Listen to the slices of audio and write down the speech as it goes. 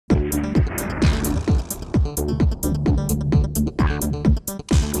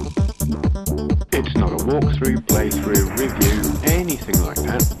walkthrough, playthrough, review, anything like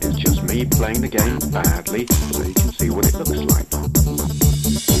that. It's just me playing the game badly so you can see what it looks like.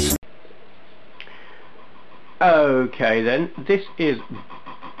 Okay then, this is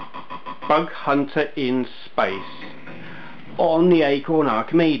Bug Hunter in Space on the Acorn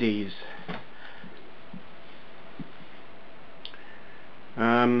Archimedes.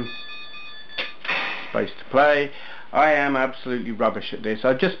 Space to play. I am absolutely rubbish at this.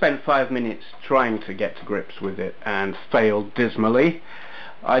 I've just spent 5 minutes trying to get to grips with it and failed dismally.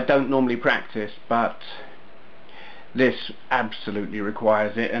 I don't normally practice, but this absolutely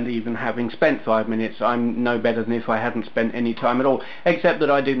requires it, and even having spent 5 minutes, I'm no better than if I hadn't spent any time at all, except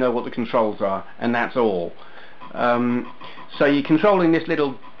that I do know what the controls are, and that's all. So you're controlling this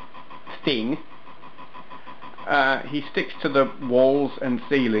little thing. He sticks to the walls and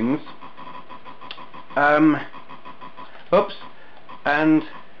ceilings. Oops. And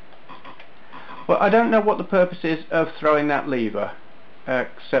well, I don't know what the purpose is of throwing that lever,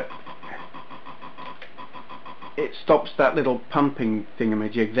 except it stops that little pumping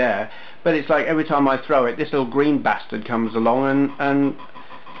thingamajig there. But it's like every time I throw it, this little green bastard comes along and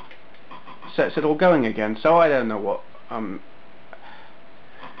sets it all going again. So I don't know what.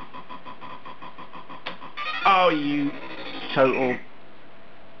 Oh, you total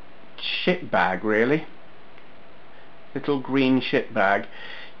shitbag, really. Little green shitbag.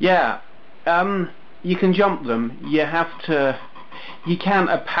 Yeah, you can jump them. You can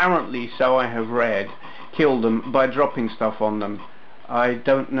apparently, so I have read, kill them by dropping stuff on them. I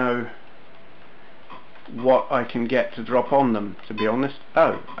don't know what I can get to drop on them, to be honest.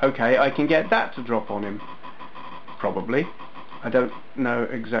 Oh, okay, I can get that to drop on him. Probably. I don't know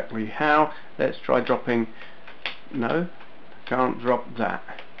exactly how. Let's try dropping. No, can't drop that.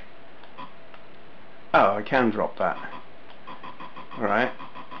 Oh, I can drop that. Alright,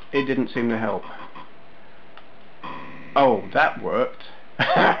 it didn't seem to help. Oh, that worked.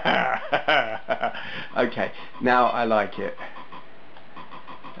 Okay, now I like it.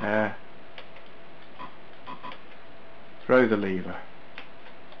 Throw the lever.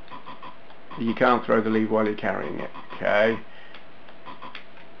 You can't throw the lever while you're carrying it. Okay.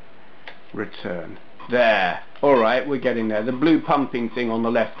 Return. There. Alright, we're getting there. The blue pumping thing on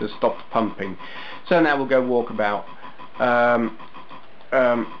the left has stopped pumping. So now we'll go walk about.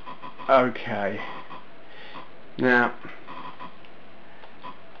 Okay. Now,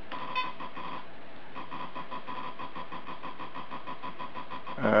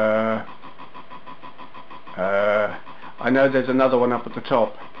 I know there's another one up at the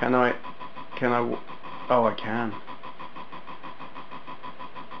top. Can I, oh, I can.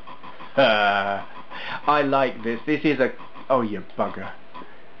 I like this. This is a, oh, you bugger.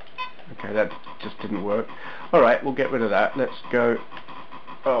 Okay, that just didn't work. Alright, we'll get rid of that. Let's go.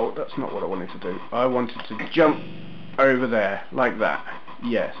 Oh, that's not what I wanted to do. I wanted to jump over there, like that.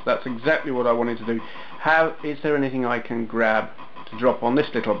 Yes, that's exactly what I wanted to do. How, is there anything I can grab to drop on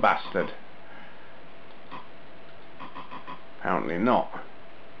this little bastard? Apparently not.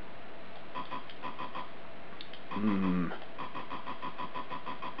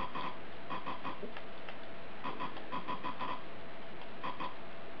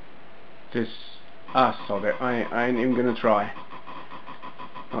 This, sod it, I ain't even gonna try.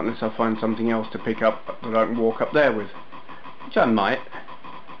 Not unless I find something else to pick up that I can walk up there with. Which I might.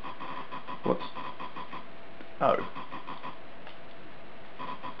 What's... oh.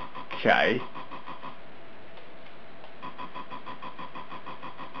 Okay.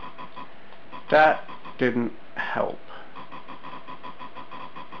 That didn't help.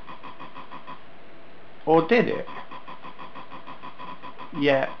 Or did it?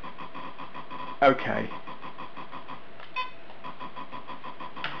 Yeah. Okay.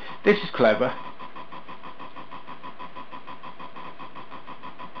 This is clever.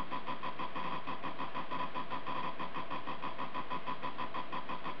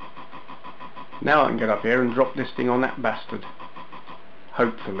 Now I can get up here and drop this thing on that bastard.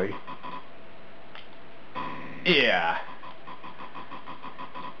 Hopefully. Yeah.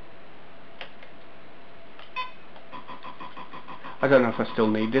 I don't know if I still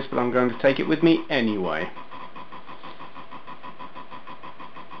need this, but I'm going to take it with me anyway.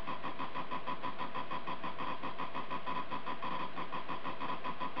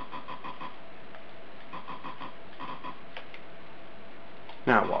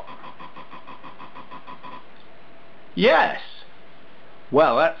 Now what? Yes!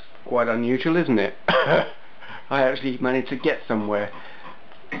 Well, that's quite unusual, isn't it? I actually managed to get somewhere.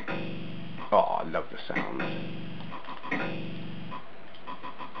 Oh, I love the sound.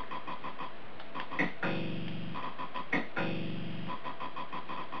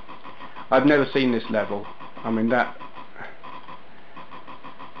 I've never seen this level. I mean, that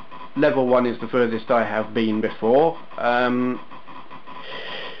level 1 is the furthest I have been before.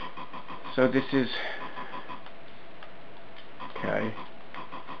 So this is okay.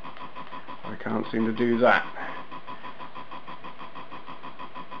 I can't seem to do that.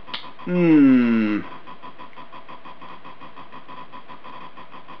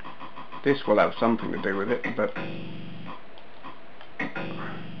 This will have something to do with it, but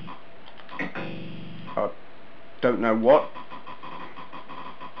I don't know what.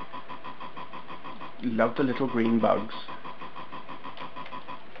 Love the little green bugs.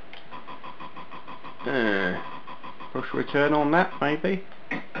 Push return on that, maybe?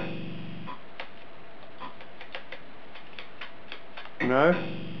 No?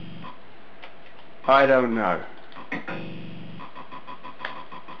 I don't know.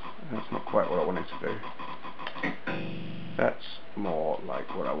 That's not quite what I wanted to do. That's more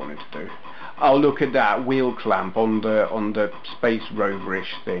like what I wanted to do. Oh, look at that wheel clamp on the space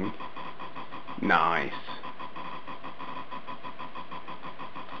rover-ish thing. Nice.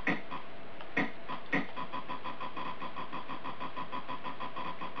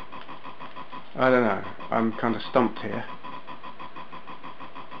 I don't know. I'm kind of stumped here.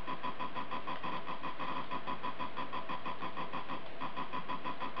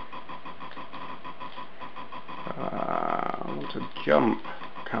 I want to jump.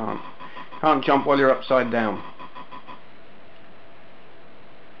 Can't jump while you're upside down.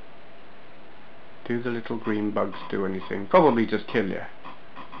 Do the little green bugs do anything? Probably just kill you.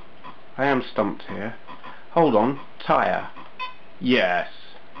 I am stumped here. Hold on. Tyre. Yes.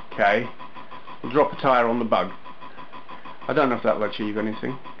 Okay. We'll drop a tyre on the bug. I don't know if that will achieve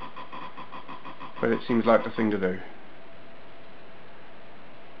anything, but it seems like the thing to do.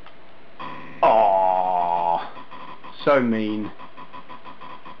 Aww, so mean.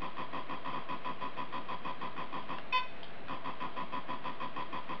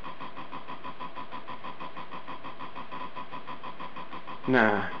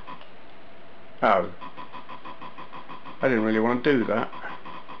 Nah. Oh. I didn't really want to do that.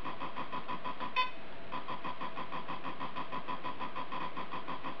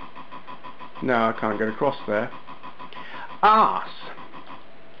 No, I can't get across there. Arse!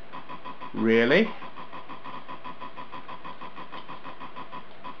 Really?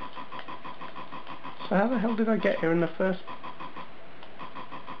 So how the hell did I get here in the first...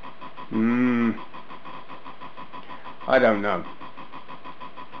 I don't know.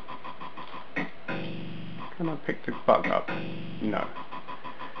 Can I pick the bug up? No.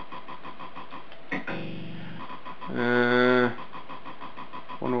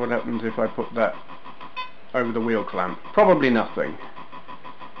 Wonder what happens if I put that over the wheel clamp. Probably nothing.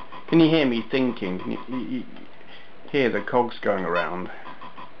 Can you hear me thinking? Can you hear the cogs going around?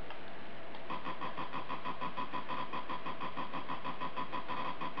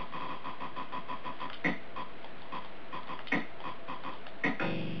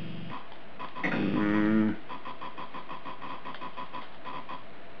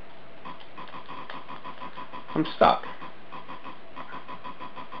 I'm stuck.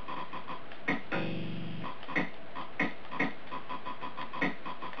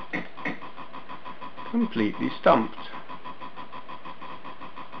 Completely stumped.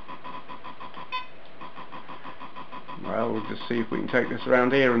 Well, we'll just see if we can take this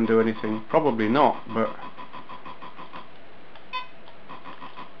around here and do anything. Probably not, but...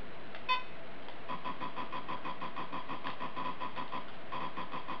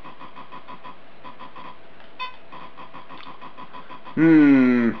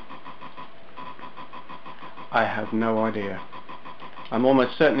 I have no idea. I'm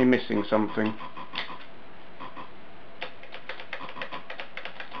almost certainly missing something.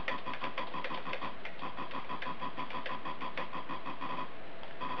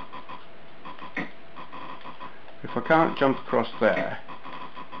 If I can't jump across there,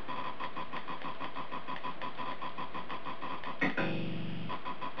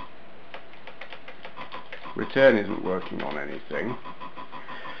 return isn't working on anything.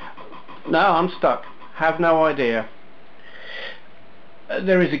 No, I'm stuck. Have no idea.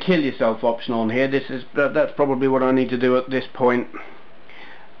 There is a kill yourself option on here. That's probably what I need to do at this point.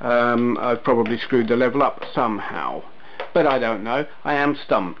 I've probably screwed the level up somehow, but I don't know. I am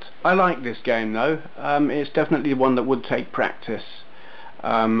stumped. I like this game though. It's definitely one that would take practice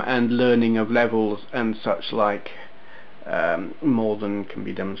and learning of levels and such like, more than can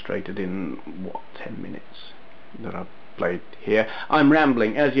be demonstrated in what, 10 minutes that I've played here. I'm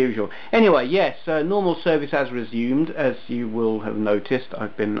rambling as usual. Anyway, yes, normal service has resumed. As you will have noticed,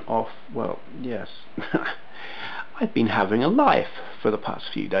 I've been off, well, yes, I've been having a life for the past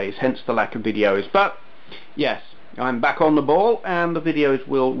few days, hence the lack of videos. But yes, I'm back on the ball and the videos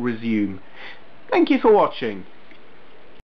will resume. Thank you for watching.